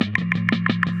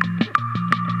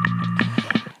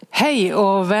Hej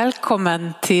och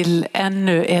välkommen till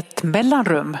ännu ett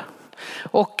mellanrum.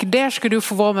 Och där ska du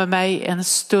få vara med mig en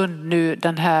stund nu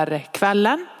den här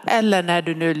kvällen eller när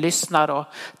du nu lyssnar och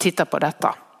tittar på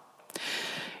detta.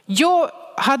 Jag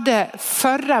hade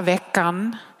förra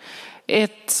veckan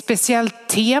ett speciellt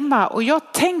tema och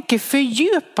jag tänker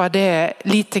fördjupa det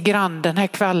lite grann den här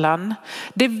kvällen.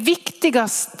 Det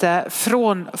viktigaste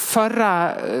från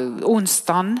förra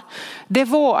onsdagen, det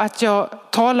var att jag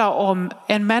talade om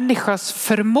en människas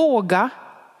förmåga,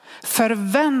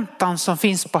 förväntan som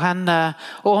finns på henne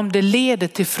och om det leder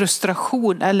till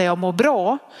frustration eller jag mår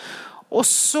bra. Och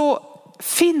så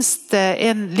finns det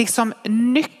en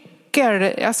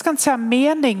nyckel, jag ska inte säga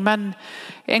mening, men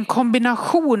en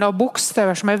kombination av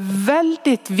bokstäver som är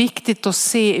väldigt viktigt att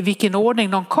se i vilken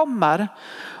ordning de kommer.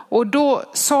 Och då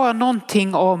sa jag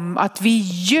någonting om att vi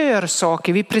gör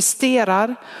saker, vi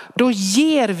presterar, då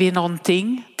ger vi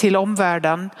någonting till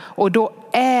omvärlden och då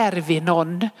är vi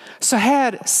någon. Så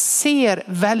här ser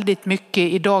väldigt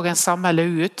mycket i dagens samhälle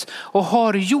ut och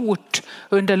har gjort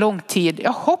under lång tid.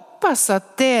 Jag hoppas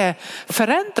att det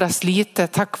förändras lite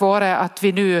tack vare att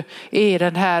vi nu är i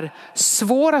den här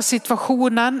svåra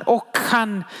situationen och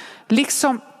kan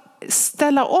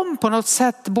ställa om på något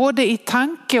sätt både i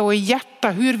tanke och i hjärta.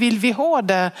 Hur vill vi ha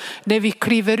det när vi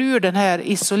kliver ur den här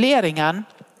isoleringen?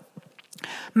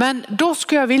 Men då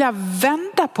skulle jag vilja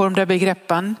vända på de där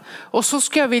begreppen och så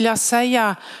skulle jag vilja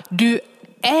säga du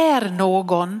är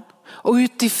någon, och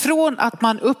utifrån att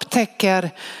man upptäcker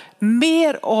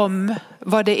mer om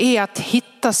vad det är att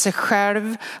hitta sig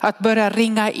själv, att börja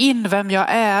ringa in vem jag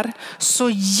är, så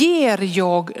ger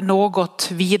jag något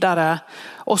vidare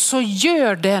och så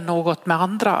gör det något med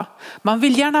andra. Man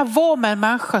vill gärna vara med en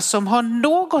människa som har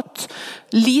något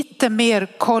lite mer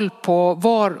koll på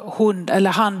var hon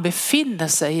eller han befinner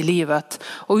sig i livet,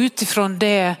 och utifrån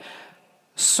det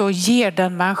så ger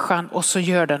den människan och så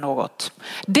gör det något.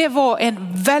 Det var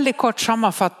en väldigt kort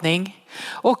sammanfattning.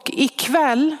 Och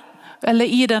ikväll, eller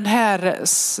i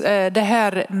det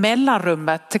här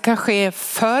mellanrummet, det kanske är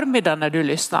förmiddag när du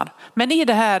lyssnar, men i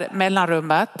det här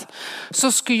mellanrummet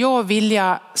så skulle jag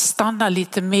vilja stanna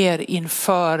lite mer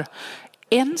inför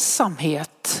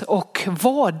ensamhet och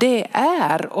vad det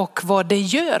är och vad det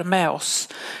gör med oss.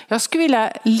 Jag skulle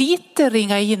vilja lite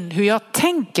ringa in hur jag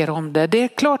tänker om det. Det är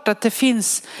klart att det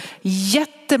finns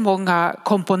jättemånga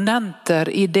komponenter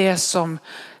i det som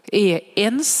är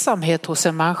ensamhet hos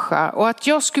en människa, och att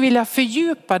jag skulle vilja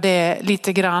fördjupa det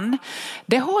lite grann.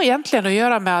 Det har egentligen att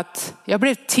göra med att jag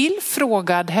blev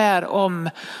tillfrågad här om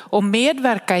att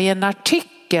medverka i en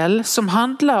artikel som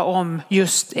handlar om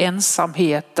just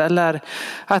ensamhet eller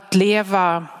att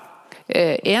leva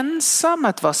ensam,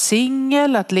 att vara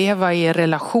singel, att leva i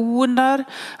relationer,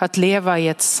 att leva i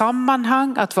ett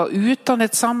sammanhang, att vara utan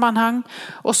ett sammanhang.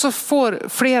 Och så får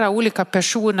flera olika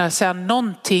personer säga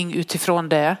någonting utifrån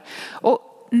det.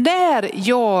 Och när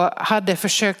jag hade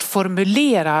försökt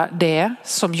formulera det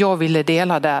som jag ville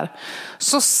dela där,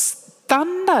 så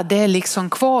stannade det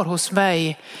kvar hos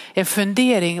mig en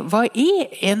fundering. Vad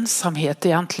är ensamhet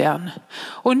egentligen?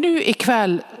 Och nu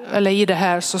ikväll, eller i det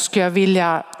här, så ska jag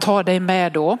vilja ta dig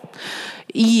med då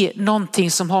i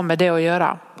någonting som har med det att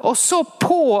göra. Och så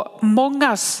på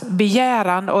mångas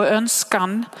begäran och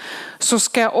önskan så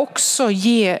ska jag också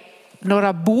ge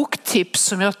några boktips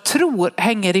som jag tror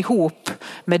hänger ihop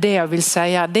med det jag vill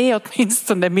säga. Det är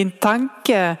åtminstone min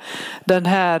tanke den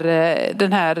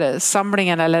här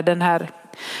samlingen eller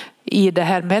i det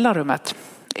här mellanrummet.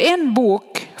 En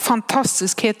bok,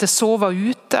 fantastisk, heter Sova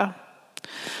ute.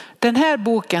 Den här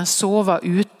boken Sova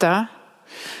ute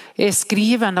är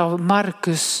skriven av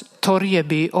Marcus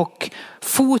Torjeby och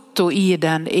foto i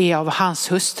den är av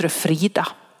hans hustru Frida.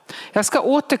 Jag ska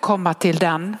återkomma till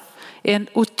den. En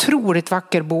otroligt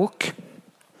vacker bok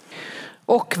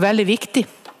och väldigt viktig.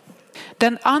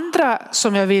 Den andra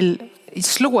som jag vill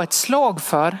slå ett slag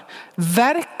för,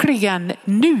 verkligen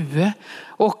nu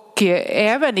och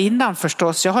även innan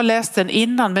förstås. Jag har läst den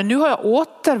innan, men nu har jag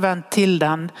återvänt till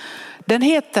den. Den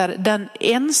heter Den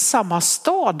ensamma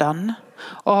staden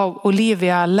av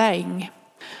Olivia Laing.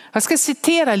 Jag ska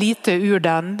citera lite ur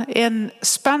den. En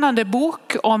spännande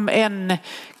bok om en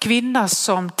kvinna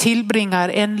som tillbringar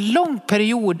en lång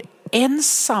period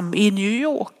ensam i New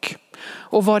York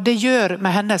och vad det gör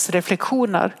med hennes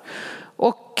reflektioner.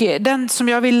 Och den som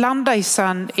jag vill landa i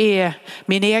sen är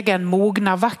min egen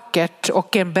Mogna vackert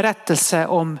och en berättelse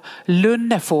om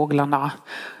lunnefåglarna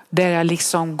där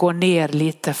jag går ner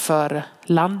lite för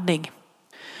landning.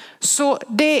 Så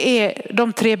det är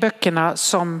de 3 böckerna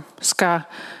som ska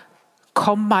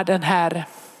komma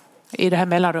i det här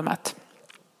mellanrummet.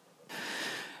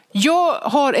 Jag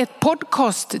har ett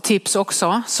podcasttips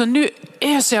också, så nu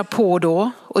öser jag på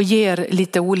då och ger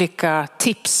lite olika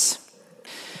tips.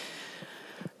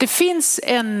 Det finns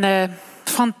en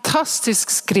fantastisk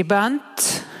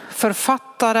skribent,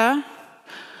 författare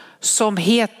som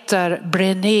heter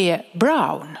Brené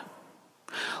Brown.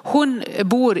 Hon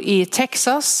bor i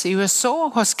Texas i USA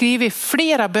och har skrivit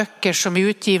flera böcker som är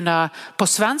utgivna på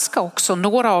svenska också,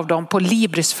 några av dem på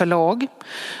Libris förlag.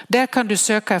 Där kan du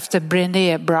söka efter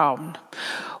Brené Brown.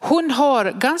 Hon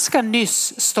har ganska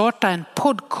nyss startat en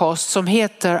podcast som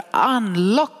heter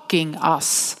Unlocking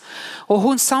Us. Och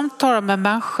hon samtalar med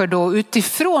människor då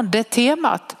utifrån det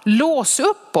temat, lås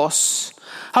upp oss.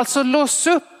 Alltså lås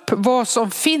upp vad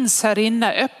som finns här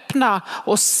inne, öppna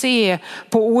och se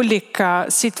på olika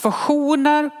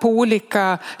situationer, på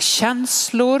olika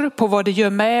känslor, på vad det gör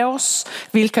med oss,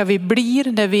 vilka vi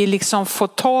blir när vi liksom får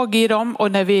tag i dem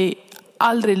och när vi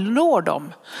aldrig når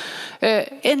dem.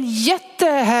 En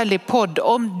jättehärlig podd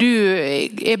om du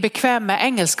är bekväm med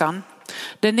engelskan.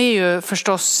 Den är ju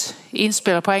förstås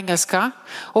inspelad på engelska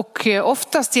och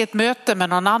oftast i ett möte med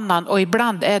någon annan, och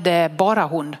ibland är det bara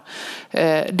hon.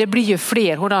 Det blir ju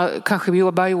fler, hon har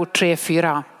kanske bara gjort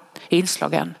 3-4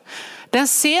 inslagen. Den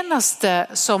senaste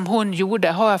som hon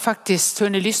gjorde har jag faktiskt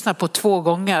hunnit lyssna på 2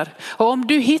 gånger. Och om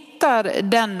du hittar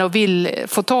den och vill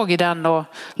få tag i den och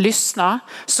lyssna,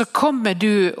 så kommer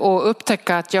du att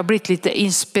upptäcka att jag blivit lite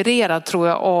inspirerad, tror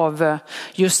jag, av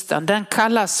just den. Den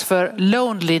kallas för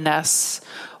Loneliness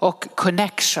och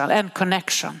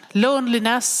Connection.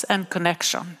 Loneliness and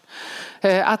Connection.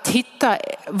 Att hitta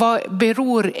vad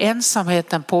beror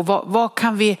ensamheten på, vad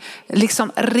kan vi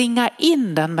liksom ringa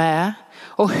in den med?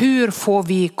 Och hur får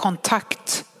vi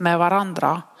kontakt med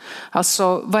varandra?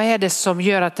 Alltså vad är det som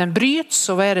gör att den bryts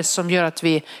och vad är det som gör att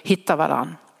vi hittar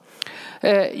varandra?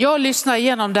 Jag lyssnade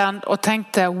igenom den och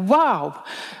tänkte wow.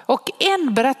 Och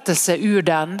en berättelse ur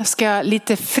den ska jag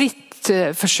lite fritt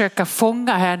försöka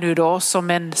fånga här nu då som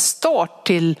en start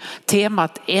till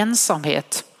temat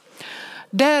ensamhet.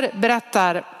 Där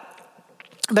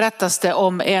berättas det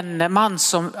om en man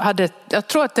som hade, jag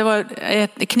tror att det var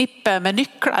ett knippe med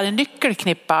nycklar, en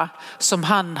nyckelknippa som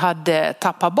han hade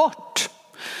tappat bort.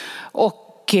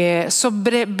 Och så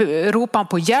ropade han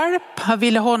på hjälp. Han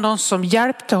ville ha någon som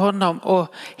hjälpte honom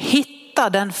att hitta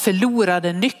den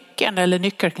förlorade nyckeln eller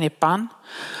nyckelknippan.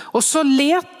 Och så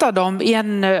letade de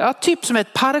i typ som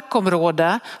ett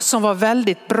parkområde som var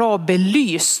väldigt bra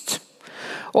belyst.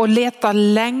 Och letade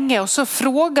länge, och så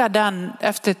frågade den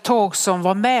efter ett tag som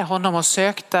var med honom och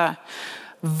sökte: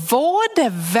 var det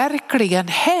verkligen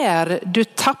här du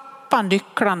tappade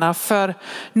nycklarna? För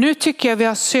nu tycker jag vi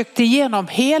har sökt igenom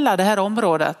hela det här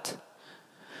området.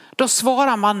 Då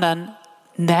svarar mannen: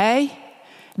 nej,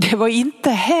 det var inte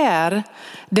här.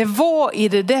 Det var i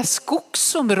det där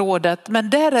skogsområdet, men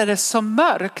där är det så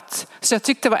mörkt så jag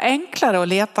tyckte det var enklare att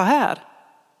leta här.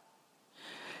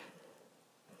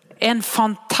 En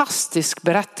fantastisk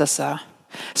berättelse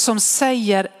som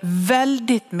säger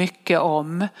väldigt mycket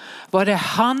om vad det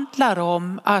handlar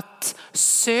om att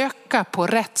söka på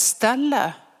rätt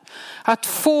ställe. Att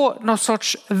få någon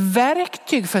sorts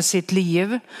verktyg för sitt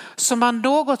liv som man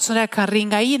något sådär kan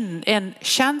ringa in en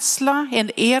känsla, en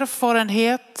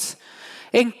erfarenhet,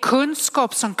 en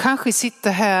kunskap som kanske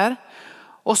sitter här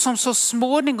och som så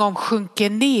småningom sjunker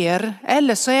ner.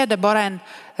 Eller så är det bara en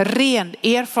ren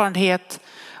erfarenhet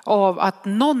av att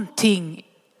någonting,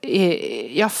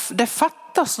 det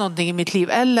fattas någonting i mitt liv.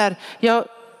 Eller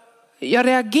jag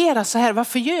reagerar så här,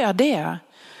 varför gör jag det?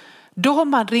 Då har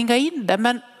man ringat in det.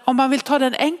 Men om man vill ta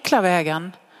den enkla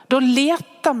vägen, då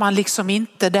letar man liksom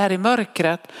inte där i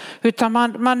mörkret. Utan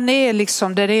man är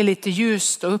liksom där det är lite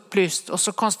ljust och upplyst. Och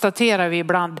så konstaterar vi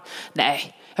ibland,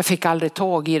 nej, jag fick aldrig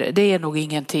tag i det. Det är nog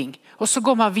ingenting. Och så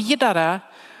går man vidare.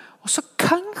 Och så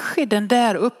kanske den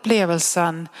där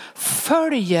upplevelsen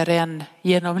följer en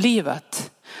genom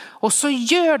livet. Och så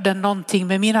gör den någonting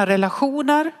med mina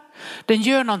relationer. Den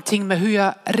gör någonting med hur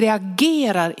jag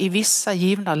reagerar i vissa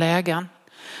givna lägen.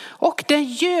 Och den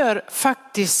gör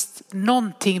faktiskt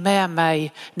någonting med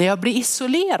mig när jag blir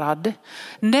isolerad.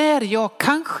 När jag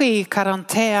kanske är i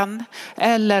karantän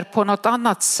eller på något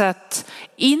annat sätt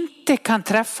inte kan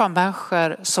träffa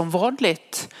människor som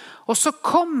vanligt. Och så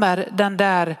kommer den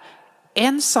där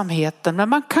ensamheten, men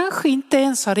man kanske inte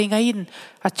ens har ringat in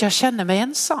att jag känner mig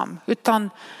ensam, utan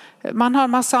man har en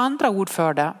massa andra ord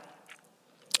för det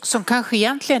som kanske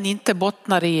egentligen inte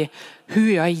bottnar i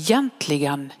hur jag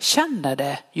egentligen känner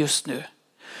det just nu.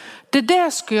 Det där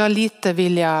skulle jag lite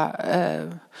vilja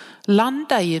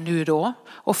landa i nu då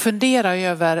och fundera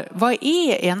över, vad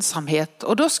är ensamhet?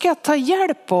 Och då ska jag ta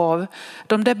hjälp av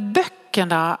de där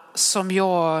böckerna som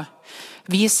jag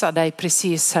visa dig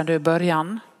precis här nu i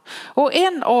början. Och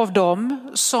en av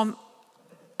dem som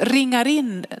ringar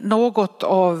in något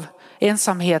av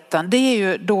ensamheten, det är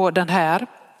ju då den här.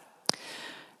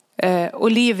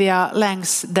 Olivia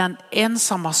längs den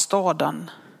ensamma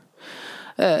staden.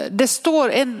 Det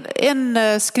står en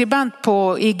skribent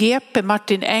på IGP,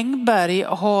 Martin Engberg,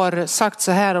 har sagt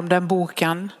så här om den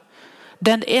boken.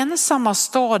 Den ensamma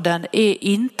staden är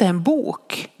inte en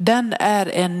bok, den är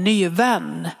en ny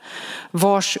vän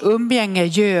vars umgänge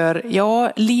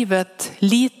gör livet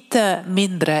lite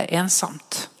mindre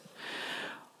ensamt.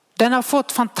 Den har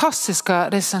fått fantastiska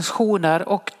recensioner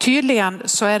och tydligen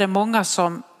så är det många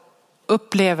som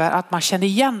upplever att man känner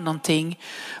igen någonting.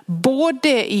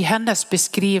 Både i hennes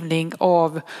beskrivning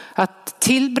av att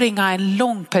tillbringa en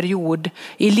lång period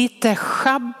i lite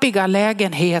schabbiga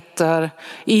lägenheter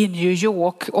i New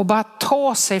York och bara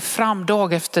ta sig fram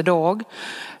dag efter dag.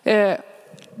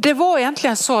 Det var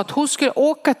egentligen så att hon skulle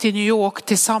åka till New York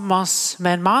tillsammans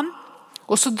med en man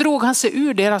och så drog han sig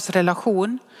ur deras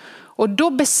relation. Och då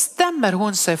bestämmer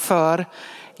hon sig för,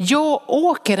 jag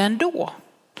åker ändå.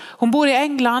 Hon bor i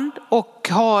England och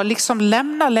har liksom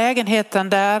lämnat lägenheten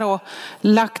där och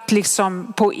lagt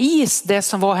liksom på is det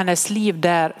som var hennes liv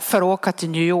där för att åka till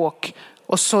New York.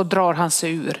 Och så drar han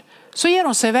sig ur. Så ger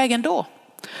hon sig iväg ändå.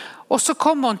 Och så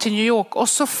kommer hon till New York och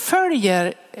så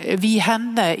följer vi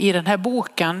henne i den här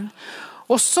boken.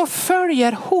 Och så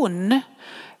följer hon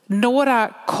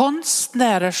några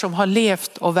konstnärer som har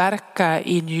levt och verkat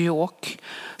i New York.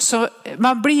 Så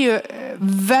man blir ju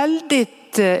väldigt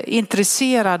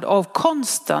intresserad av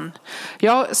konsten.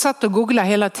 Jag satt och googlade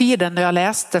hela tiden när jag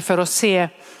läste för att se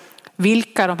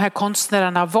vilka de här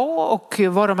konstnärerna var och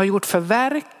vad de har gjort för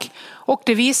verk. Och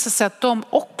det visade sig att de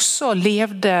också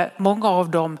levde, många av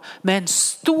dem, med en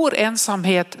stor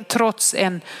ensamhet trots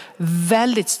en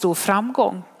väldigt stor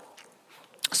framgång.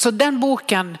 Så den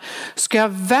boken ska jag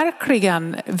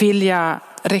verkligen vilja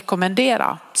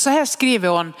rekommendera. Så här skriver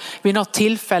hon vid något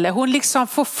tillfälle. Hon liksom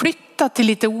får flytta till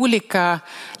lite olika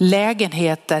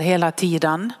lägenheter hela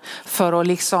tiden för att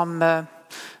liksom,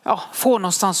 få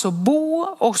någonstans att bo.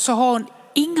 Och så har hon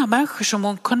inga människor som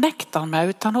hon connectar med,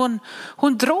 utan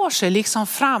hon drar sig liksom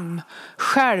fram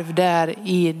själv där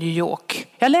i New York.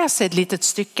 Jag läser ett litet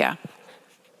stycke.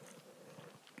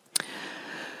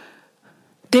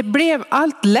 Det blev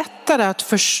allt lättare att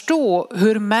förstå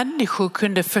hur människor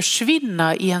kunde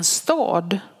försvinna i en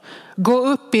stad, gå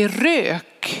upp i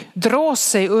rök, dra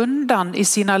sig undan i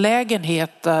sina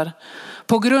lägenheter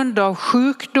på grund av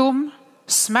sjukdom,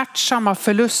 smärtsamma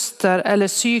förluster eller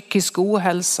psykisk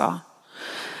ohälsa.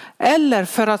 Eller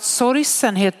för att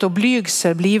sorgsenhet och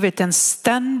blygsel blivit en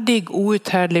ständig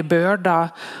outhärdlig börda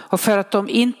och för att de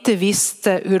inte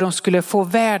visste hur de skulle få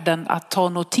världen att ta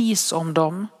notis om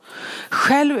dem.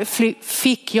 Själv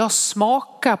fick jag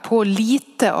smaka på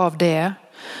lite av det,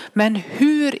 men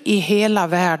hur i hela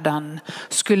världen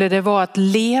skulle det vara att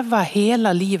leva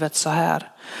hela livet så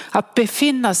här? Att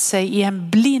befinna sig i en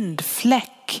blind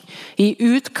fläck i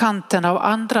utkanten av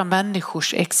andra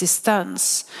människors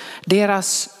existens,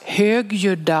 deras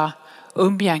högljudda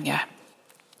umgänge.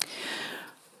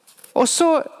 Och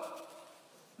så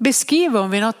beskriver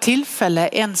hon vid något tillfälle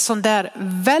en sån där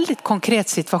väldigt konkret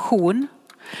situation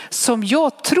som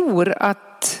jag tror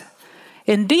att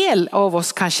en del av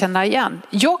oss kan känna igen.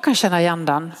 Jag kan känna igen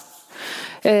den.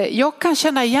 Jag kan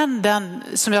känna igen den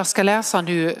som jag ska läsa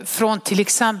nu från till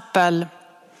exempel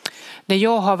när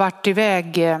jag har varit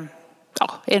iväg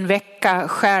en vecka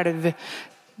själv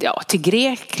till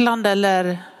Grekland,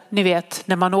 eller ni vet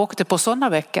när man åkte på sådana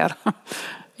veckor.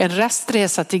 En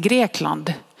restresa till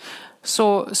Grekland.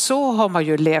 Så har man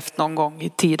ju levt någon gång i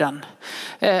tiden.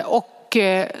 Och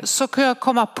så kan jag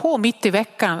komma på mitt i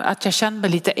veckan att jag kände mig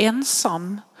lite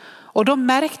ensam. Och då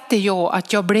märkte jag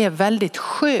att jag blev väldigt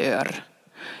skör.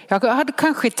 Jag hade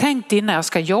kanske tänkt innan jag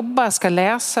ska jobba, jag ska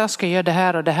läsa, jag ska göra det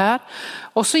här och det här.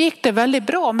 Och så gick det väldigt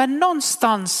bra. Men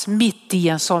någonstans mitt i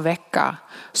en sån vecka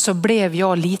så blev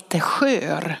jag lite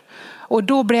skör. Och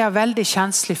då blev jag väldigt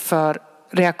känslig för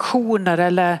reaktioner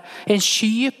eller en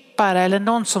kypare eller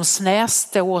någon som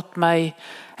snäste åt mig.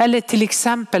 Eller till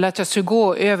exempel att jag skulle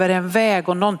gå över en väg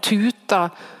och någon tuta.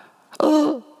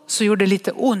 Så gjorde det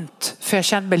lite ont för jag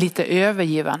kände mig lite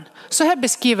övergiven. Så här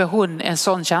beskriver hon en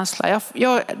sån känsla.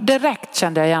 Jag direkt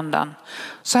kände jag igen den.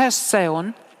 Så här säger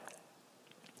hon.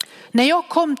 När jag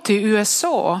kom till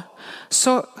USA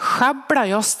så sjabblade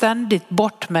jag ständigt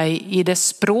bort mig i det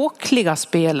språkliga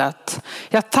spelet.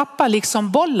 Jag tappade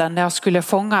liksom bollen när jag skulle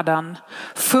fånga den.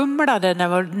 Fumlade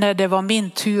när det var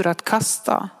min tur att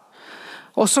kasta.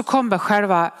 Och så kommer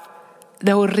själva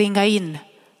när hon ringa in.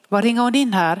 Vad ringer hon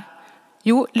in här?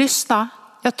 Jo, lyssna.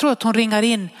 Jag tror att hon ringar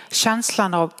in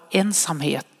känslan av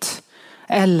ensamhet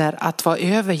eller att vara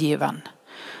övergiven.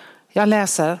 Jag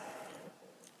läser.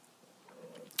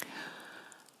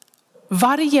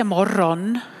 Varje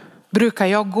morgon brukar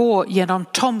jag gå genom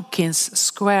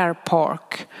Tompkins Square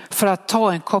Park för att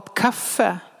ta en kopp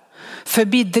kaffe,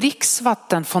 förbi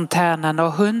dricksvattenfontänen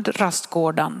och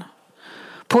hundrastgården.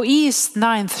 På East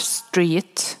 9th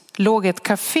Street låg ett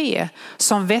café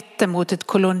som vette mot ett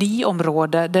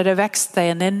koloniområde där det växte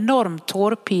en enorm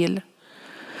tårpil.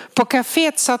 På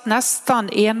kaféet satt nästan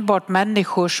enbart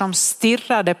människor som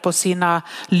stirrade på sina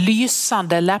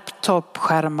lysande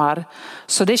laptopskärmar,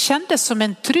 så det kändes som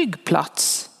en trygg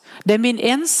plats där min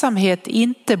ensamhet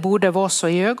inte borde vara så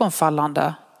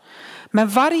iögonfallande. Men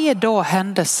varje dag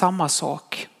hände samma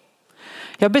sak.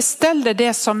 Jag beställde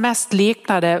det som mest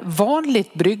liknade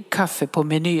vanligt bryggkaffe på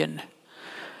menyn.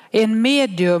 En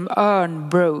medium earn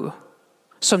brew,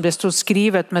 som det stod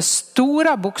skrivet med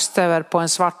stora bokstäver på en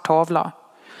svart tavla.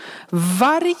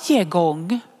 Varje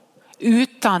gång,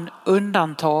 utan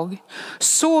undantag,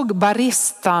 såg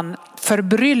baristan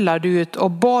förbryllad ut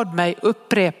och bad mig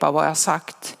upprepa vad jag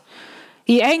sagt.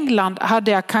 I England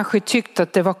hade jag kanske tyckt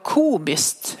att det var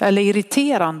komiskt eller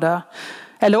irriterande,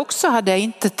 eller också hade jag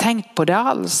inte tänkt på det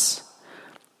alls.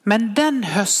 Men den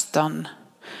hösten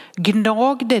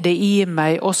gnagde det i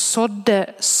mig och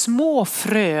sådde små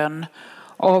frön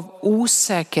av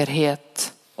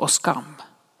osäkerhet och skam.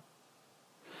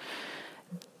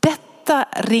 Detta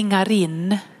ringar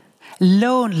in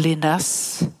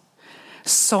loneliness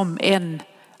som en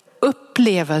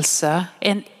upplevelse,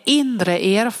 en inre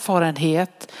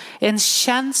erfarenhet, en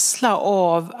känsla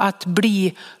av att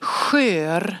bli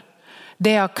skör,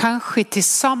 där jag kanske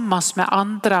tillsammans med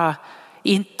andra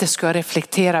inte ska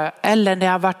reflektera, eller när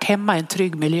jag varit hemma i en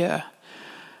trygg miljö.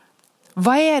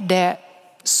 Vad är det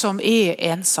som är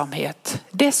ensamhet?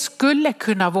 Det skulle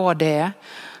kunna vara det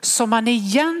som man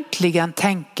egentligen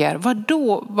tänker,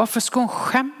 varför ska hon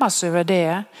skämmas över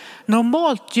det?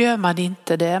 Normalt gör man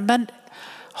inte det, men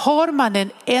har man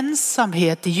en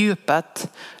ensamhet i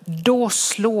djupet, då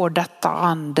slår detta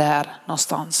an där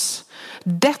någonstans.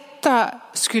 Detta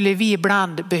skulle vi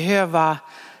ibland behöva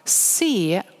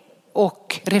se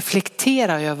och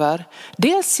reflektera över.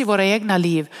 Dels i våra egna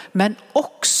liv, men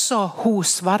också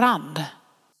hos varandra.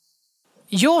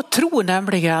 Jag tror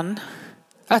nämligen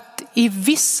att i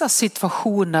vissa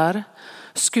situationer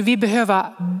skulle vi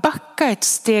behöva backa ett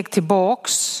steg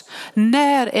tillbaks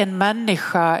när en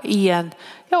människa i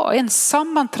en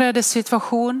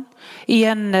sammanträdessituation, i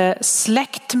en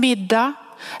släktmiddag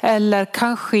eller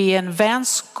kanske i en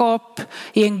vänskap,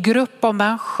 i en grupp av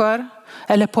människor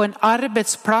eller på en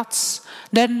arbetsplats,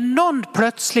 där någon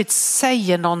plötsligt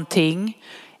säger någonting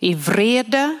i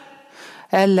vrede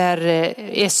eller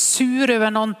är sur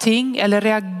över någonting eller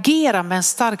reagerar med en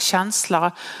stark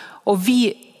känsla, och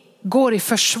vi går i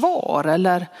försvar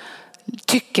eller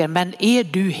tycker, men är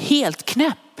du helt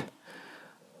knäpp?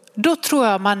 Då tror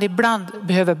jag man ibland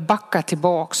behöver backa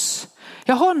tillbaks.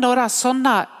 Jag har några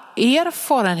sådana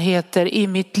erfarenheter i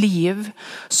mitt liv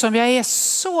som jag är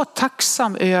så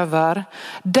tacksam över,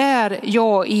 där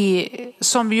jag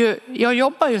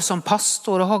jobbar ju som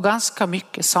pastor och har ganska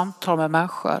mycket samtal med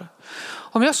människor.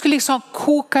 Om jag skulle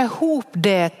koka ihop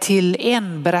det till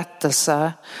en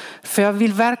berättelse, för jag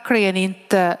vill verkligen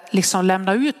inte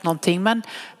lämna ut någonting,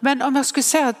 men om jag skulle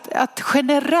säga att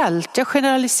generellt, jag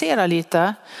generaliserar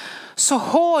lite, så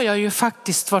har jag ju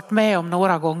faktiskt varit med om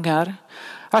några gånger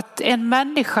att en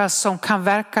människa som kan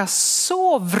verka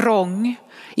så vrång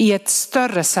i ett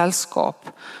större sällskap,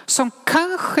 som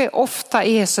kanske ofta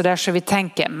är så där så vi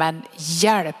tänker, men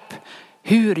hjälp,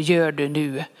 hur gör du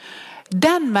nu?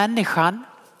 Den människan,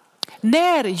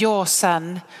 när jag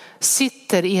sen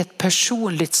sitter i ett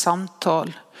personligt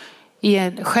samtal, i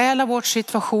en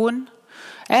själavårdssituation,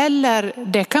 eller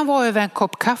det kan vara över en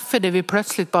kopp kaffe där vi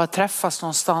plötsligt bara träffas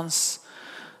någonstans,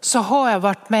 så har jag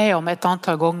varit med om ett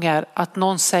antal gånger att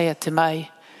någon säger till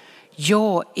mig,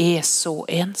 jag är så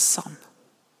ensam.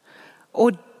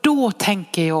 Och då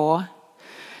tänker jag,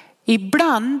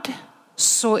 ibland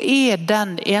så är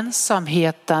den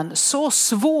ensamheten så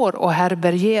svår att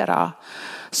härbärgera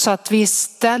så att vi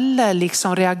istället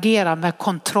reagerar med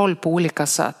kontroll på olika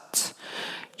sätt.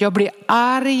 Jag blir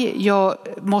arg, jag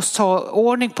måste ha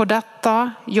ordning på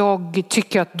detta, jag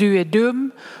tycker att du är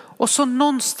dum. Och så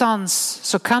någonstans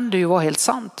så kan det ju vara helt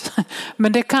sant.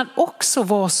 Men det kan också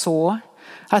vara så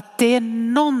att det är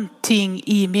någonting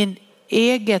i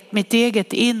mitt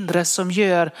eget inre som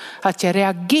gör att jag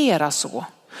reagerar så.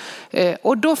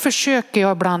 Och då försöker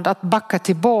jag ibland att backa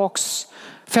tillbaks,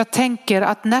 för jag tänker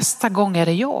att nästa gång är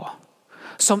det jag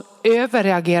som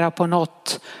överreagerar på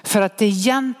något för att det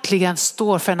egentligen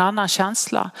står för en annan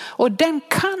känsla. Och den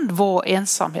kan vara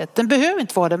ensamhet. Den behöver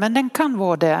inte vara det, men den kan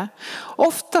vara det.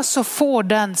 Ofta så får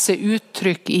den sig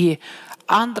uttryck i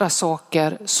andra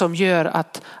saker som gör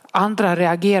att andra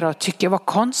reagerar och tycker vad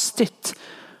konstigt.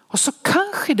 Och så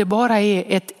kanske det bara är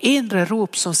ett inre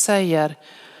rop som säger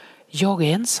jag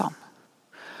är ensam.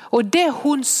 Och det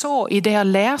hon sa i det jag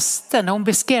läste när hon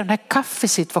beskrev den här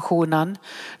kaffesituationen.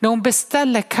 När hon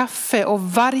beställer kaffe och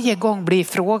varje gång blir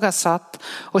ifrågasatt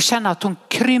och känner att hon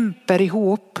krymper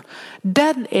ihop.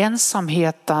 Den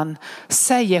ensamheten,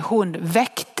 säger hon,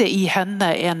 väckte i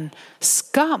henne en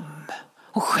skam.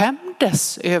 Hon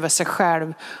skämdes över sig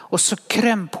själv och så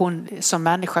krymp hon som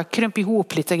människa, krymp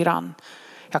ihop lite grann.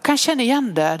 Jag kan känna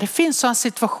igen det. Det finns sådana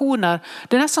situationer.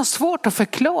 Det är nästan svårt att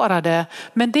förklara det.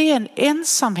 Men det är en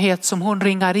ensamhet som hon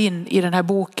ringar in i den här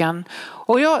boken.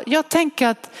 Och jag tänker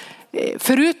att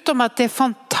förutom att det är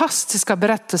fantastiska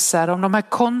berättelser om de här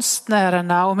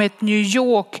konstnärerna, om ett New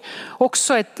York,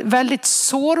 också ett väldigt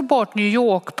sårbart New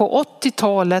York på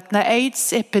 80-talet när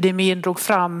AIDS-epidemin drog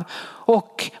fram.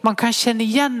 Och man kan känna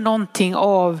igen någonting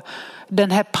av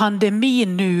den här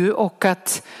pandemin nu och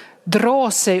att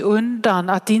dra sig undan,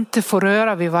 att inte få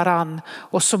röra vid varann.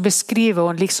 Och så beskriver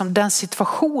hon liksom den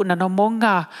situationen och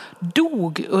många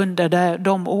dog under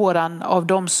de åren av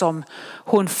de som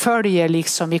hon följer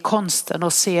liksom i konsten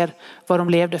och ser vad de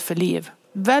levde för liv.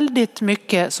 Väldigt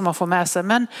mycket som man får med sig.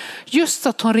 Men just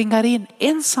att hon ringar in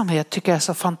ensamhet tycker jag är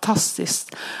så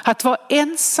fantastiskt. Att vara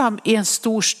ensam i en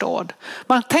stor stad.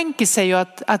 Man tänker sig ju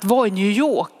att vara i New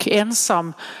York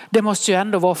ensam, det måste ju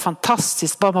ändå vara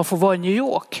fantastiskt bara man får vara i New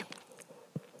York.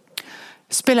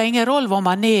 Det spelar ingen roll vad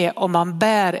man är om man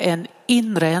bär en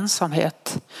inre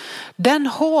ensamhet. Den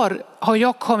har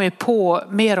jag kommit på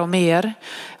mer och mer,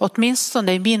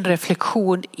 åtminstone i min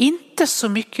reflektion, inte så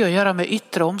mycket att göra med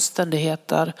yttre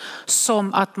omständigheter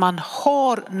som att man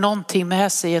har någonting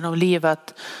med sig genom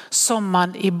livet som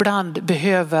man ibland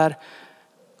behöver.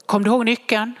 Kom du ihåg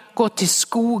nyckeln? Gå till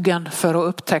skogen för att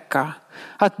upptäcka.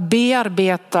 Att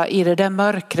bearbeta i det där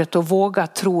mörkret och våga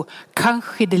tro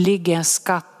kanske det ligger en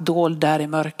skatt dold där i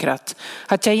mörkret.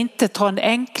 Att jag inte tar den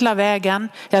enkla vägen.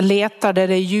 Jag letar där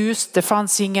det är ljus, det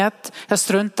fanns inget. Jag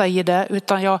struntar i det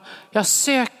utan jag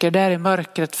söker där i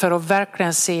mörkret för att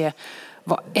verkligen se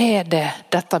vad är det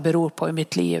detta beror på i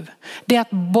mitt liv. Det är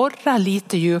att borra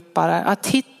lite djupare, att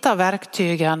hitta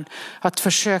verktygen, att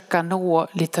försöka nå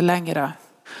lite längre.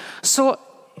 Så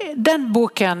den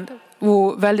boken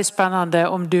var väldigt spännande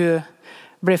om du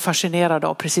blev fascinerad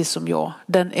av, precis som jag.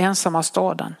 Den ensamma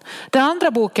staden. Den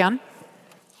andra boken,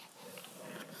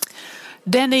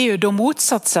 den är ju då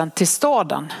motsatsen till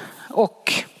staden.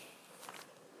 Och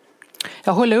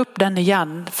jag håller upp den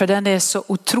igen för den är så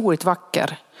otroligt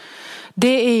vacker.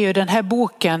 Det är ju den här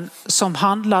boken som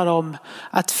handlar om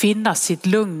att finna sitt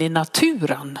lugn i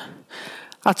naturen.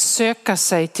 Att söka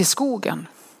sig till skogen.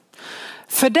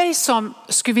 För dig som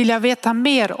skulle vilja veta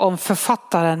mer om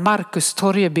författaren Marcus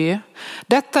Torjeby.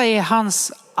 Detta är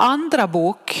hans andra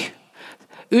bok.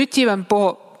 Utgiven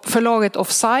på förlaget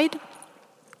Offside.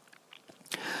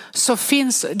 Så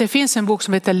det finns en bok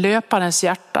som heter Löparens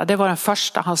hjärta. Det var den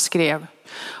första han skrev.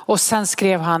 Och sen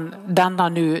skrev han denna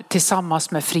nu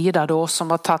tillsammans med Frida då,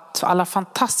 som har tagit alla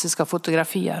fantastiska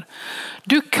fotografier.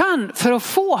 Du kan, för att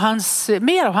få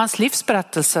mer av hans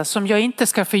livsberättelse som jag inte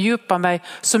ska fördjupa mig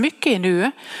så mycket i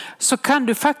nu, så kan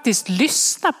du faktiskt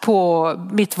lyssna på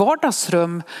mitt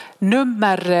vardagsrum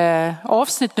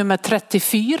avsnitt nummer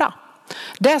 34.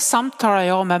 Där samtalar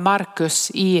jag med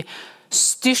Marcus i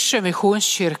Styrsö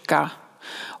missionskyrka.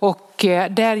 Och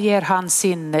där ger han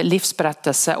sin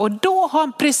livsberättelse. Och då har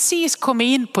han precis kommit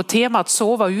in på temat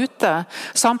sova ute.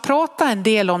 Så han pratar en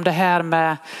del om det här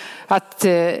med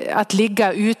att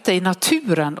ligga ute i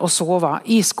naturen och sova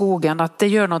i skogen. Att det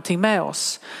gör någonting med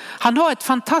oss. Han har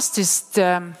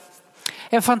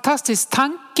en fantastisk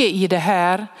tanke i det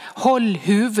här. Håll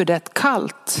huvudet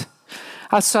kallt.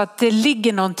 Alltså att det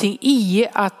ligger någonting i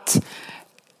att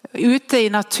ute i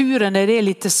naturen när det är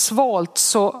lite svalt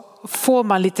så får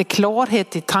man lite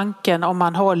klarhet i tanken om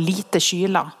man har lite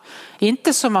kyla.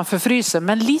 Inte som man förfryser,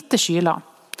 men lite kyla.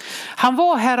 Han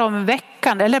var här om en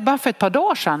veckan, eller bara för ett par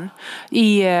dagar sedan,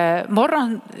 i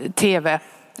morgon-tv,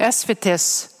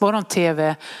 SVT:s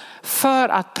morgon-tv, för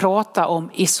att prata om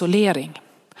isolering.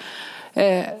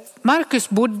 Marcus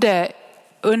bodde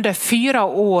under 4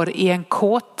 år i en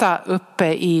kåta uppe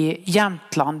i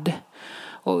Jämtland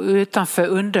och utanför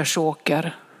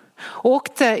Undersåker.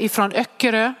 Åkte ifrån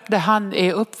Öckerö där han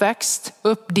är uppväxt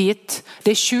upp dit.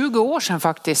 Det är 20 år sedan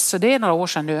faktiskt, så det är några år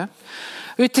sedan nu.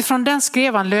 Utifrån den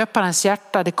skrev han Löparens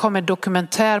hjärta. Det kom en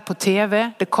dokumentär på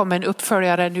tv. Det kom en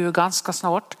uppföljare nu ganska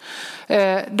snart.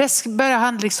 Det började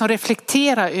han liksom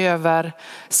reflektera över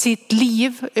sitt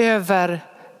liv, över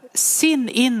sin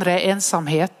inre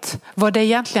ensamhet, vad det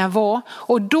egentligen var.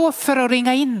 Och då för att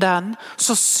ringa in den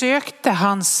så sökte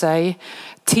han sig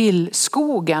till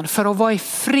skogen för att vara i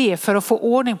fred, för att få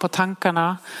ordning på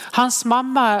tankarna. Hans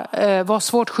mamma var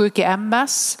svårt sjuk i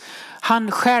MS.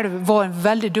 Han själv var en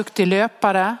väldigt duktig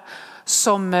löpare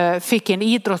som fick en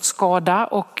idrottsskada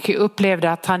och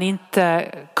upplevde att han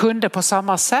inte kunde på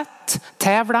samma sätt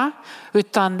tävla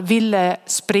utan ville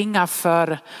springa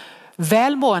för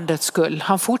välmåendets skull.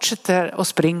 Han fortsätter att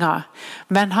springa,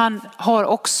 men han har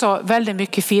också väldigt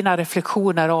mycket fina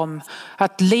reflektioner om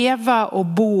att leva och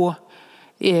bo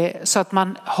så att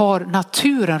man har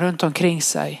naturen runt omkring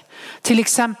sig. Till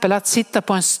exempel att sitta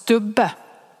på en stubbe.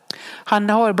 Han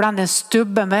har ibland en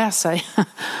stubbe med sig.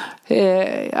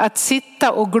 Att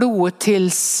sitta och glo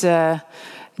tills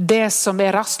det som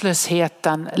är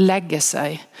rastlösheten lägger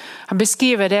sig. Han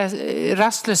beskriver det,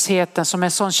 rastlösheten som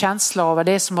en sån känsla av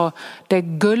det är som att det är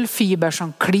guldfiber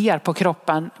som kliar på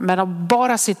kroppen. Men att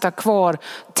bara sitta kvar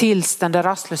tills den där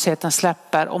rastlösheten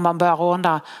släpper och man börjar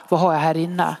ana vad har jag här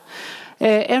inne.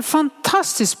 En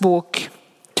fantastisk bok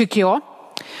tycker jag.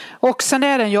 Och sen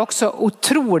är den ju också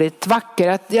otroligt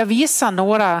vacker. Jag visar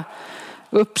några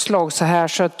uppslag så här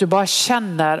så att du bara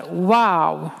känner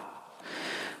wow.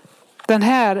 Den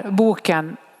här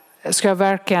boken ska jag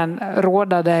verkligen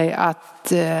råda dig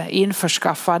att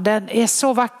införskaffa. Den är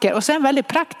så vacker och sen väldigt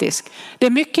praktisk. Det är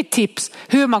mycket tips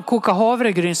hur man kokar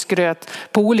havregrynsgröt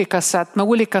på olika sätt med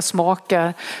olika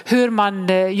smaker. Hur man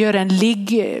gör en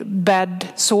liggbädd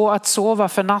så att sova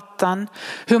för natten.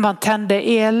 Hur man tänder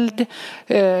eld.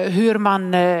 Hur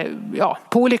man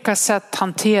på olika sätt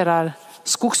hanterar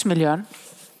skogsmiljön.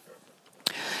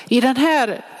 I den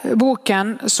här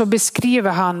boken så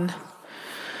beskriver han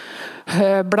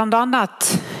bland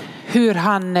annat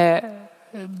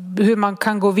hur man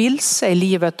kan gå vilse i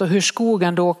livet och hur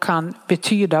skogen då kan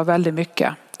betyda väldigt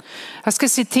mycket. Jag ska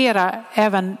citera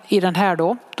även i den här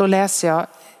då läser jag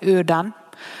ur den.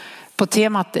 På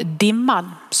temat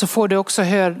dimman så får du också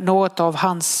höra något av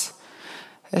hans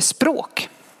språk.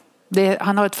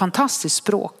 Han har ett fantastiskt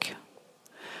språk.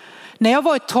 När jag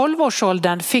var i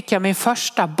 12-årsåldern fick jag min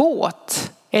första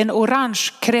båt. En orange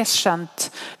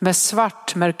Crescent med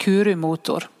svart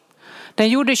Mercury-motor. Den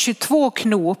gjorde 22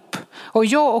 knop och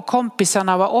jag och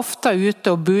kompisarna var ofta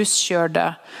ute och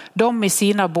buskörde. De i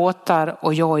sina båtar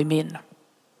och jag i min.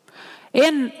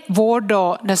 En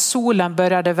vårdag när solen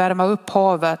började värma upp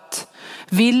havet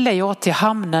ville jag till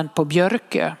hamnen på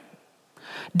Björkö.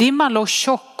 Dimman låg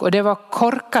tjock och det var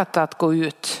korkat att gå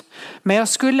ut. Men jag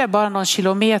skulle bara någon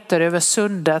kilometer över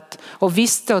sundet och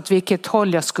visste åt vilket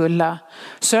håll jag skulle.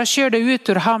 Så jag körde ut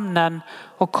ur hamnen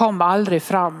och kom aldrig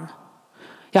fram.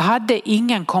 Jag hade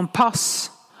ingen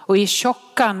kompass och i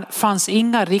tjockan fanns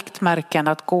inga riktmärken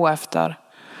att gå efter.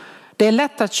 Det är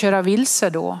lätt att köra vilse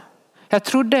då. Jag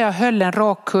trodde jag höll en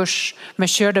rak kurs men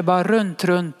körde bara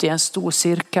runt i en stor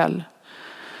cirkel.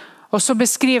 Och så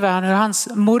beskriver han hur hans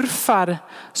morfar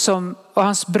och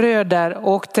hans bröder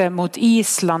åkte mot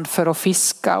Island för att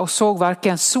fiska och såg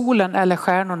varken solen eller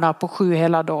stjärnorna på 7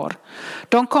 hela dagar.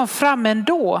 De kom fram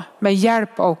ändå med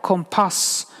hjälp av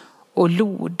kompass och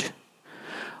lod.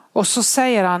 Och så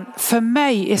säger han, för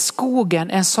mig är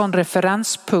skogen en sån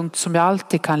referenspunkt som jag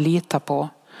alltid kan lita på.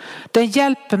 Den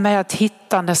hjälper mig att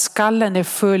hitta när skallen är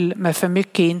full med för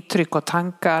mycket intryck och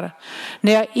tankar.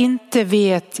 När jag inte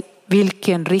vet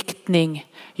vilken riktning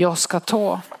jag ska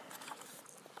ta.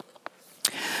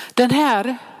 Den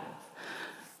här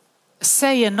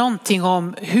säger någonting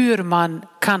om hur man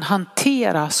kan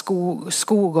hantera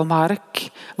skog och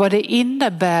mark. Vad det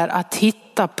innebär att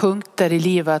hitta punkter i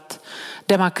livet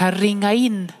där man kan ringa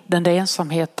in den där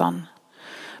ensamheten.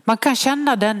 Man kan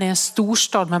känna den i en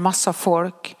storstad med massa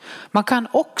folk. Man kan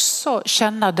också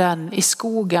känna den i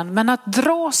skogen. Men att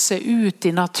dra sig ut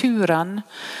i naturen,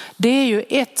 det är ju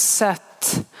ett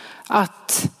sätt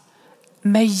att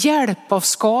med hjälp av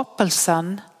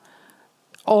skapelsen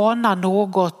ana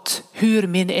något hur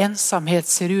min ensamhet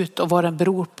ser ut och vad den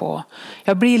beror på.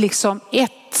 Jag blir liksom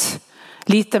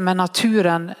lite med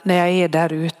naturen när jag är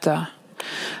där ute.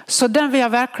 Så den vill jag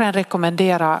verkligen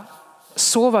rekommendera.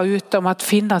 Sova ute om att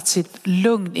finna sitt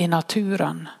lugn i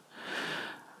naturen.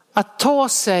 Att ta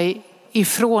sig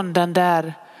ifrån den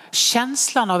där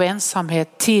känslan av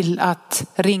ensamhet till att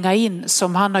ringa in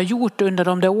som han har gjort under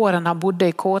de där åren han bodde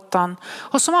i kåtan.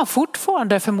 Och som han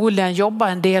fortfarande förmodligen jobbar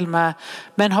en del med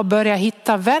men har börjat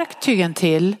hitta verktygen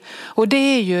till. Och det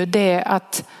är ju det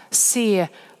att se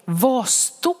vad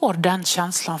står den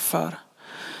känslan för?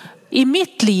 I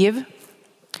mitt liv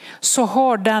så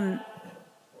har den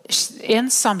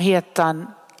ensamheten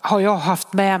har jag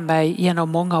haft med mig genom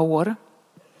många år.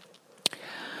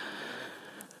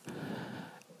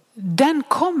 Den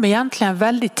kom egentligen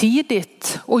väldigt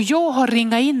tidigt och jag har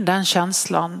ringat in den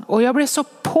känslan och jag blev så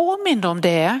påmind om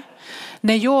det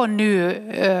när jag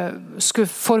nu skulle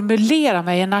formulera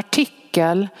mig i en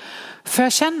artikel. För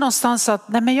jag kände någonstans att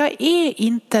nej, men jag är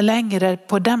inte längre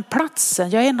på den platsen,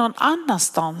 jag är någon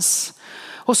annanstans.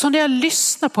 Och så när jag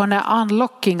lyssnade på den här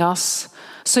Unlocking Us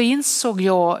så insåg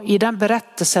jag i den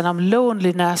berättelsen om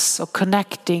loneliness och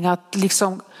connecting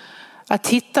att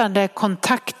hitta den där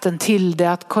kontakten till det,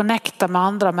 att connecta med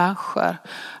andra människor.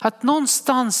 Att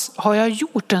någonstans har jag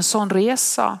gjort en sån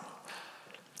resa.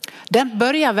 Den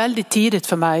börjar väldigt tidigt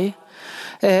för mig.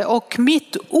 Och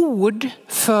mitt ord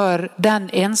för den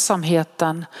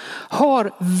ensamheten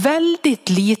har väldigt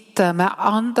lite med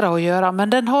andra att göra. Men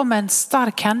den har med en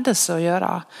stark händelse att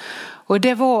göra. Och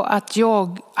det var att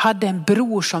jag hade en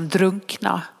bror som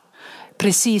drunknade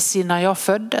precis innan jag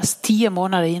föddes, 10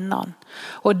 månader innan.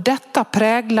 Och detta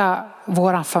präglade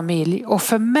våran familj. Och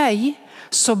för mig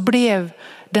så blev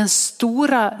den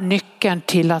stora nyckeln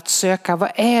till att söka,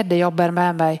 vad är det jag bär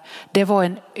med mig? Det var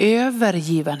en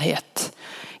övergivenhet.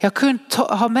 Jag kunde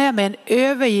ha med mig en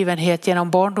övergivenhet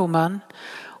genom barndomen.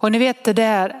 Och ni vet det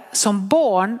där, som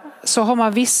barn så har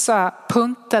man vissa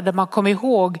punkter där man kommer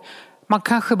ihåg, man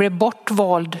kanske blev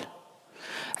bortvald.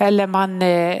 Eller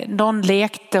någon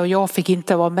lekte och jag fick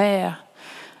inte vara med.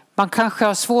 Man kanske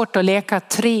har svårt att leka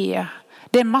 3.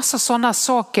 Det är en massa sådana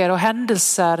saker och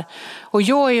händelser. Och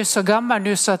jag är ju så gammal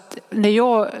nu så att när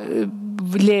jag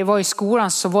var i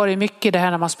skolan så var det mycket det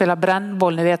här när man spelar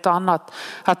brännboll, ni vet, och annat.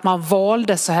 Att man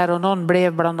valde så här och någon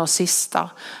blev bland de sista.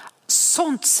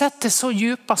 Sånt sätter så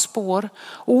djupa spår.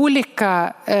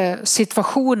 Olika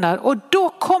situationer. Och då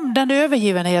kom den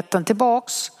övergivenheten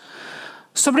tillbaks.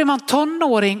 Så blir man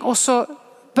tonåring och så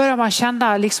börjar man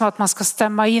känna liksom att man ska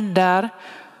stämma in där.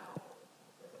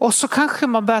 Och så kanske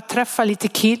man börjar träffa lite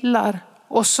killar.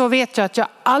 Och så vet jag att jag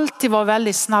alltid var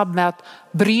väldigt snabb med att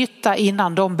bryta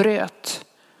innan de bröt.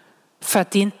 För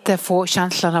att inte få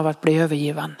känslan av att bli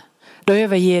övergiven. Då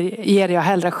överger jag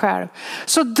hellre själv.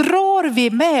 Så drar vi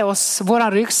med oss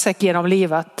våran ryggsäck genom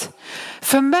livet.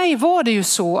 För mig var det ju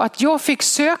så att jag fick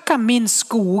söka min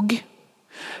skog.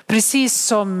 Precis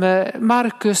som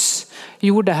Marcus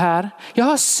gjorde här. Jag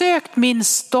har sökt min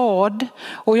stad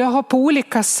och jag har på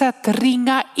olika sätt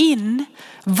ringat in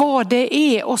vad det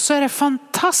är. Och så är det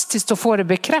fantastiskt att få det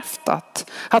bekräftat.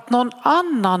 Att någon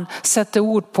annan sätter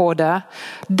ord på det.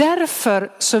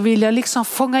 Därför så vill jag liksom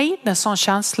fånga in en sån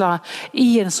känsla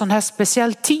i en sån här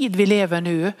speciell tid vi lever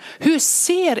nu. Hur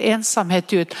ser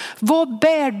ensamhet ut? Vad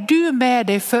bär du med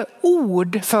dig för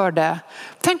ord för det?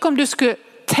 Tänk om du skulle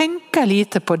tänka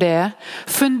lite på det.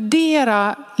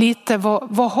 Fundera lite,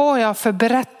 vad har jag för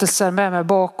berättelser med mig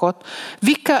bakåt?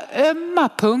 Vilka ömma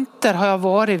punkter har jag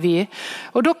varit vid?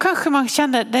 Och då kanske man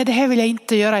känner, nej det här vill jag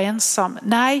inte göra ensam.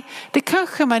 Nej, det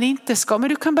kanske man inte ska. Men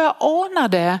du kan börja ana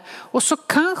det. Och så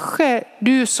kanske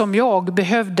du som jag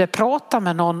behövde prata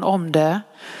med någon om det.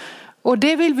 Och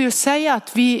det vill vi ju säga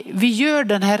att vi gör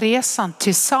den här resan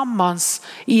tillsammans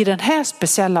i den här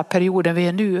speciella perioden vi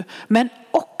är nu. Men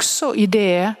också i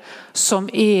det som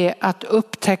är att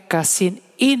upptäcka sin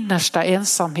innersta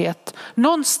ensamhet.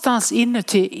 Någonstans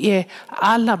inuti är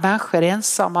alla människor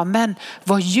ensamma. Men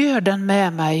vad gör den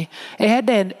med mig? Är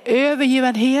det en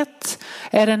övergivenhet?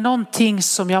 Är det någonting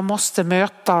som jag måste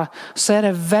möta? Så är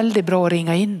det väldigt bra att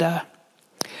ringa in det.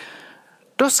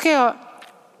 Då ska jag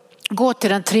gå till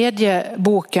den 3:e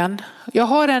boken. Jag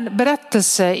har en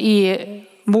berättelse i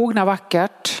Mogna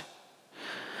vackert.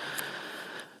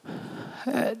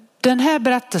 Den här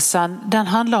berättelsen, den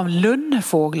handlar om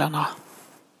lunnefåglarna.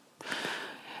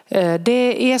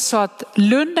 Det är så att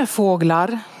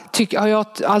lunnefåglar har jag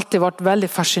alltid varit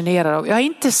väldigt fascinerad av. Jag har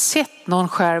inte sett någon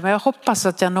själv, men jag hoppas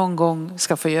att jag någon gång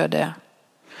ska få göra det.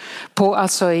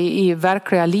 Alltså i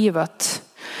verkliga livet.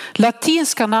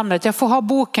 Latinska namnet, jag får ha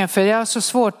boken för jag har så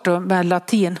svårt med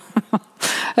latin.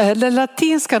 Det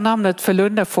latinska namnet för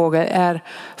lunnefågel är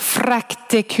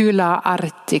Fractecula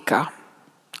arctica.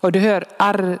 Och du hör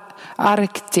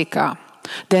Arktika,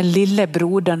 den lille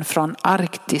brodern från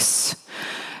Arktis.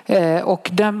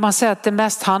 Och man säger att det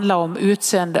mest handlar om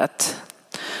utseendet.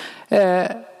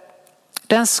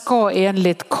 Den ska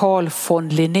enligt Carl von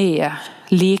Linné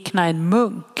likna en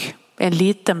munk, en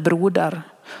liten broder.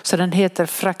 Så den heter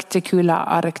Fractecula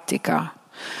arctica.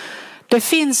 Det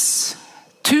finns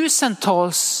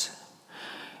tusentals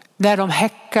när de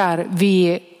häckar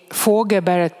vid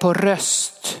fågelberget på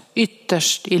Röst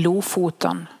ytterst i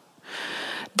Lofoten.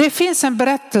 Det finns en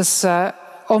berättelse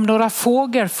om några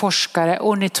fågelforskare,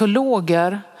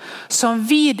 ornitologer, som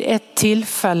vid ett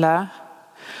tillfälle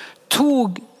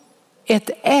tog ett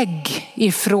ägg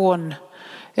ifrån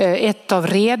ett av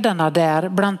rederna där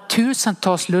bland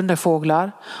tusentals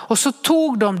lundefåglar, och så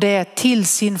tog de det till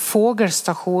sin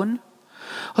fågelstation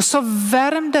och så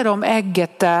värmde de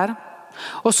ägget där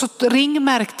och så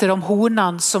ringmärkte de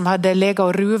honan som hade legat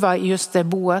och ruvat i just det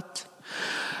boet,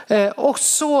 och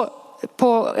så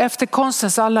efter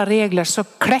konstens alla regler så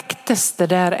kläcktes det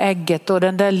där ägget och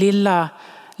den där lilla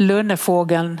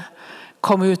lunnefågeln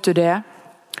kom ut ur det.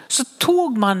 Så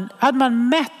hade man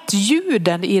mätt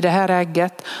ljuden i det här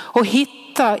ägget och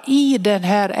hittade i det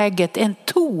här ägget en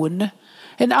ton,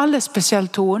 en alldeles speciell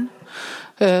ton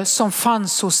som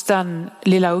fanns hos den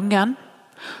lilla ungen.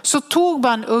 Så tog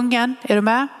man ungen, är du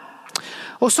med?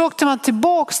 Och så åkte man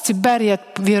tillbaks till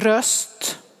berget vid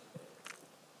Röst.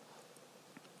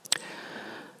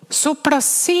 Så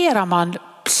placerar man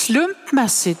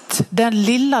slumpmässigt den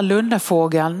lilla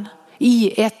lunnefågeln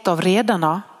i ett av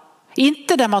rederna.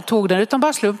 Inte där man tog den utan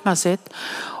bara slumpmässigt.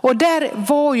 Och där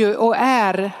var ju och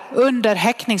är under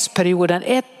häckningsperioden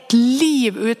ett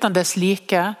liv utan dess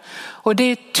like. Och det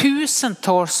är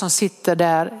tusentals som sitter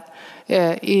där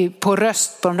på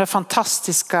Röst, på den där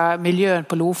fantastiska miljön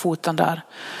på Lofoten där,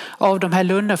 av de här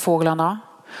lunnefåglarna.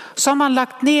 Så har man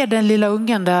lagt ner den lilla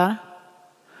ungen där.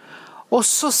 Och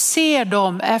så ser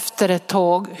de efter ett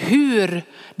tag hur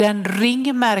den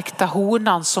ringmärkta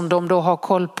honan som de då har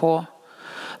koll på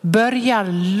börjar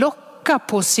locka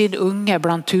på sin unge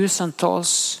bland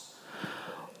tusentals.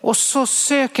 Och så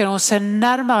söker hon sig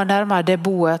närmare och närmare det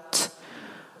boet.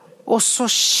 Och så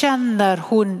känner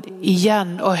hon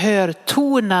igen och hör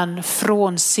tonen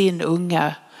från sin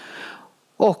unge.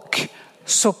 Och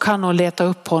så kan hon leta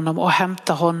upp honom och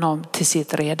hämta honom till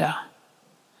sitt rede.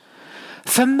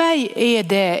 För mig är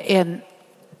det en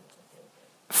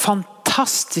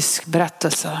fantastisk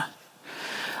berättelse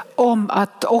om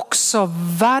att också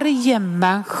varje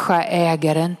människa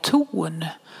äger en ton,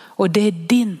 och det är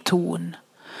din ton.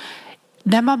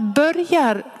 När man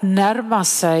börjar närma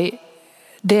sig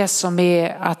det som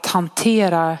är att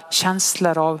hantera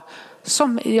känslor av,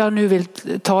 som jag nu vill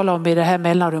tala om i det här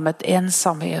mellanrummet,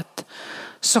 ensamhet,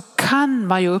 så kan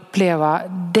man ju uppleva,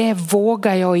 det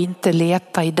vågar jag inte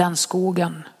leta i den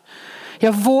skogen.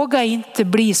 Jag vågar inte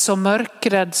bli så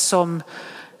mörkrädd som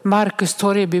Marcus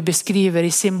Torgeby beskriver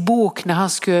i sin bok när han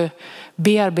skulle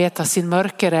bearbeta sin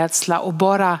mörkerrädsla och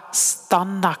bara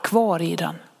stanna kvar i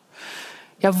den.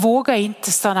 Jag vågar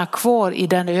inte stanna kvar i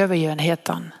den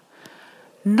övergivenheten.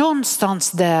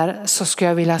 Någonstans där så ska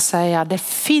jag vilja säga, det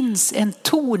finns en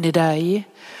ton i dig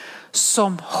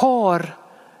som har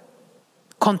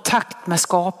kontakt med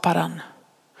skaparen.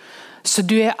 Så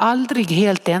du är aldrig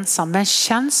helt ensam, men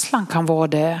känslan kan vara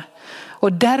det.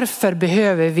 Och därför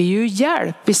behöver vi ju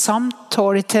hjälp i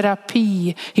samtal, i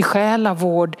terapi, i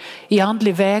själavård, i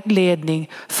andlig vägledning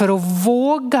för att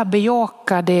våga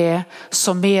bejaka det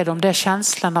som är de där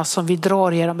känslorna som vi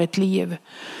drar genom ett liv.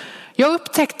 Jag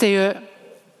upptäckte ju,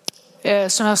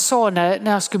 som jag sa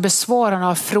när jag skulle besvara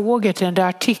några frågor till den där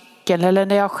artikeln, eller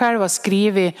när jag själv har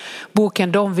skrivit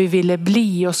boken De vi ville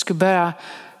bli och skulle börja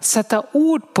sätta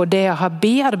ord på det jag har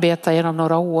bearbetat genom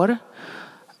några år,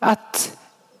 att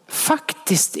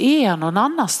faktiskt är jag någon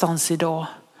annanstans idag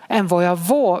än vad jag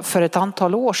var för ett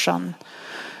antal år sedan.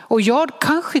 Och jag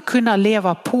kanske kunde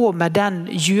leva på med den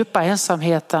djupa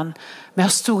ensamheten, men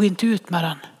jag stod inte ut med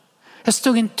den. Jag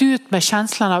stod inte ut med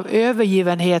känslan av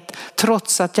övergivenhet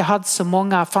trots att jag hade så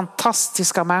många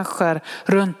fantastiska människor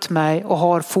runt mig och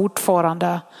har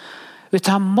fortfarande.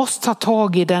 Utan jag måste ta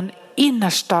tag i den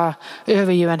innersta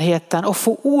övergivenheten och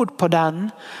få ord på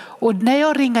den. Och när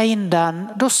jag ringade in den,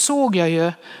 då såg jag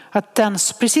ju att den,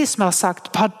 precis som jag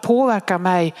sagt, hade påverkat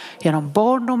mig genom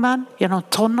barndomen, genom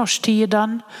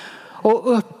tonårstiden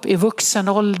och upp i vuxen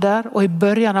ålder och i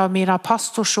början av mina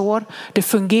pastorsår. Det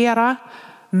fungerar,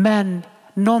 men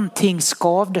någonting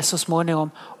skavde så småningom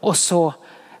och så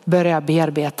började jag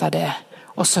bearbeta det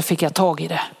och så fick jag tag i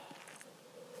det.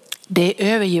 Det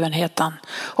är övergivenheten.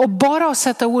 Och bara att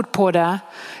sätta ord på det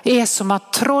är som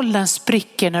att trollen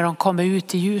spricker när de kommer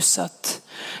ut i ljuset.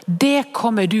 Det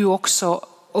kommer du också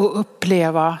att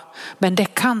uppleva, men det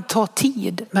kan ta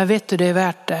tid. Men vet du, det är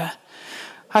värt det.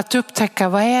 Att upptäcka,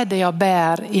 vad är det jag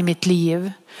bär i mitt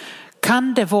liv?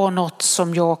 Kan det vara något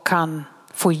som jag kan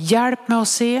få hjälp med att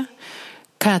se?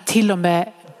 Kan jag till och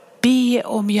med be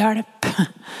om hjälp?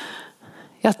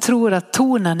 Jag tror att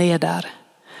tonen är där.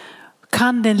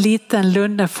 Kan en liten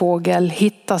lunnefågel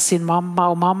hitta sin mamma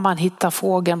och mamman hittar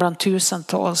fågeln bland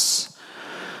tusentals,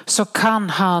 så kan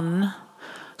han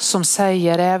som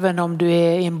säger även om du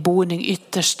är i en boning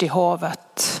ytterst i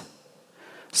havet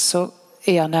så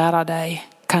är jag nära dig,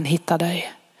 kan hitta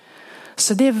dig.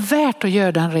 Så det är värt att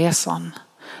göra den resan.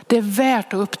 Det är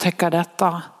värt att upptäcka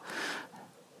detta.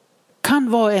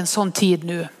 Kan vara en sån tid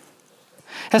nu.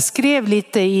 Jag skrev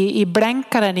lite i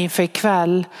blänkaren inför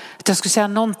ikväll att jag skulle säga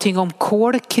någonting om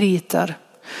kolkriter.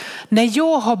 När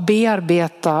jag har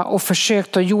bearbetat och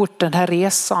försökt att gjort den här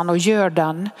resan och gör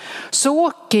den, så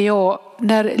åker jag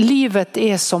när livet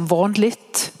är som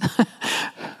vanligt.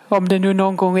 Om det nu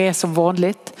någon gång är som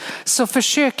vanligt, så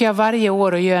försöker jag varje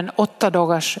år att göra en 8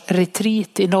 dagars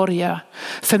retreat i Norge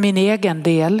för min egen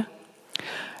del.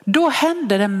 Då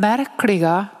händer det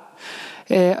märkliga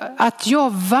att jag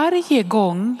varje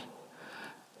gång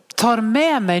tar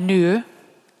med mig nu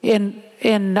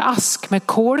en ask med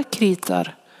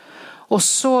kolkritor och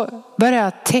så börjar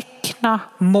jag teckna,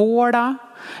 måla.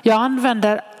 Jag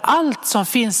använder allt som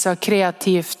finns av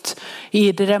kreativt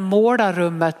i det där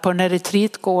målarrummet på den här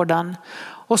retreatgården.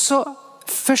 Och så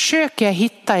försöker jag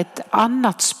hitta ett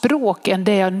annat språk än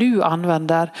det jag nu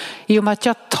använder. I och med att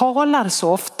jag talar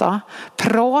så ofta,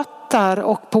 pratar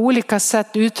och på olika sätt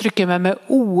uttrycker mig med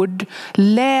ord,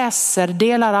 läser,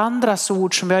 delar andras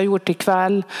ord som jag har gjort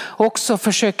ikväll. Också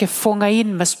försöker fånga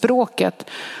in med språket.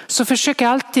 Så försöker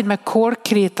jag alltid med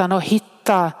kolkritan att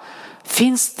hitta,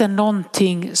 finns det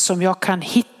någonting som jag kan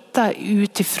hitta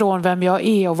utifrån vem jag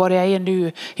är och vad jag är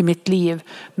nu i mitt liv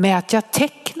med att jag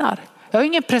tecknar. Jag har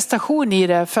ingen prestation i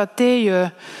det för att det är ju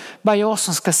bara jag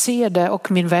som ska se det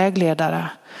och min vägledare.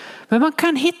 Men man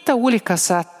kan hitta olika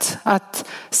sätt att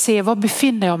se var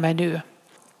befinner jag mig nu.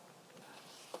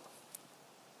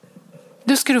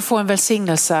 Nu ska du få en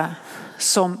välsignelse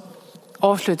som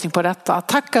avslutning på detta.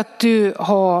 Tack att du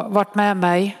har varit med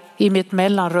mig i mitt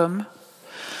mellanrum.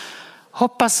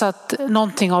 Hoppas att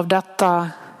någonting av detta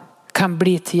kan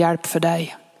bli till hjälp för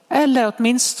dig. Eller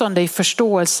åtminstone i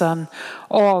förståelsen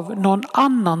av någon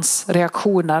annans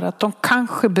reaktioner. Att de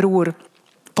kanske beror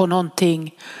på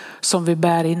någonting som vi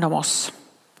bär inom oss.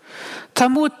 Ta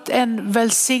emot en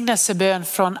välsignelsebön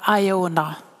från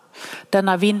Iona.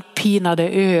 Denna vindpinade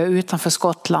ö utanför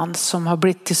Skottland som har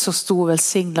blivit till så stor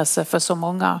välsignelse för så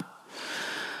många.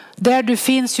 Där du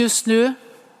finns just nu.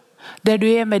 Där du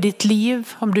är med ditt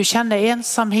liv. Om du känner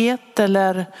ensamhet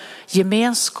eller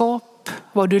gemenskap.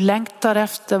 Vad du längtar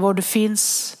efter, var du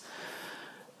finns.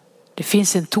 Det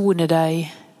finns en ton i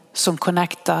dig som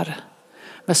connectar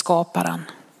med skaparen.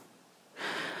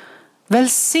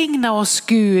 Välsigna oss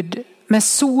Gud med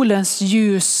solens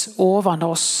ljus ovan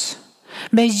oss.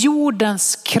 Med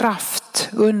jordens kraft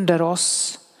under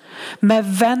oss. Med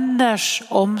vänners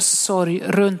omsorg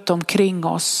runt omkring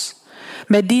oss.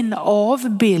 Med din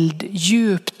avbild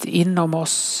djupt inom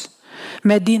oss.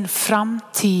 Med din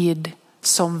framtid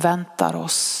som väntar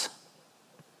oss.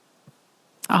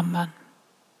 Amen.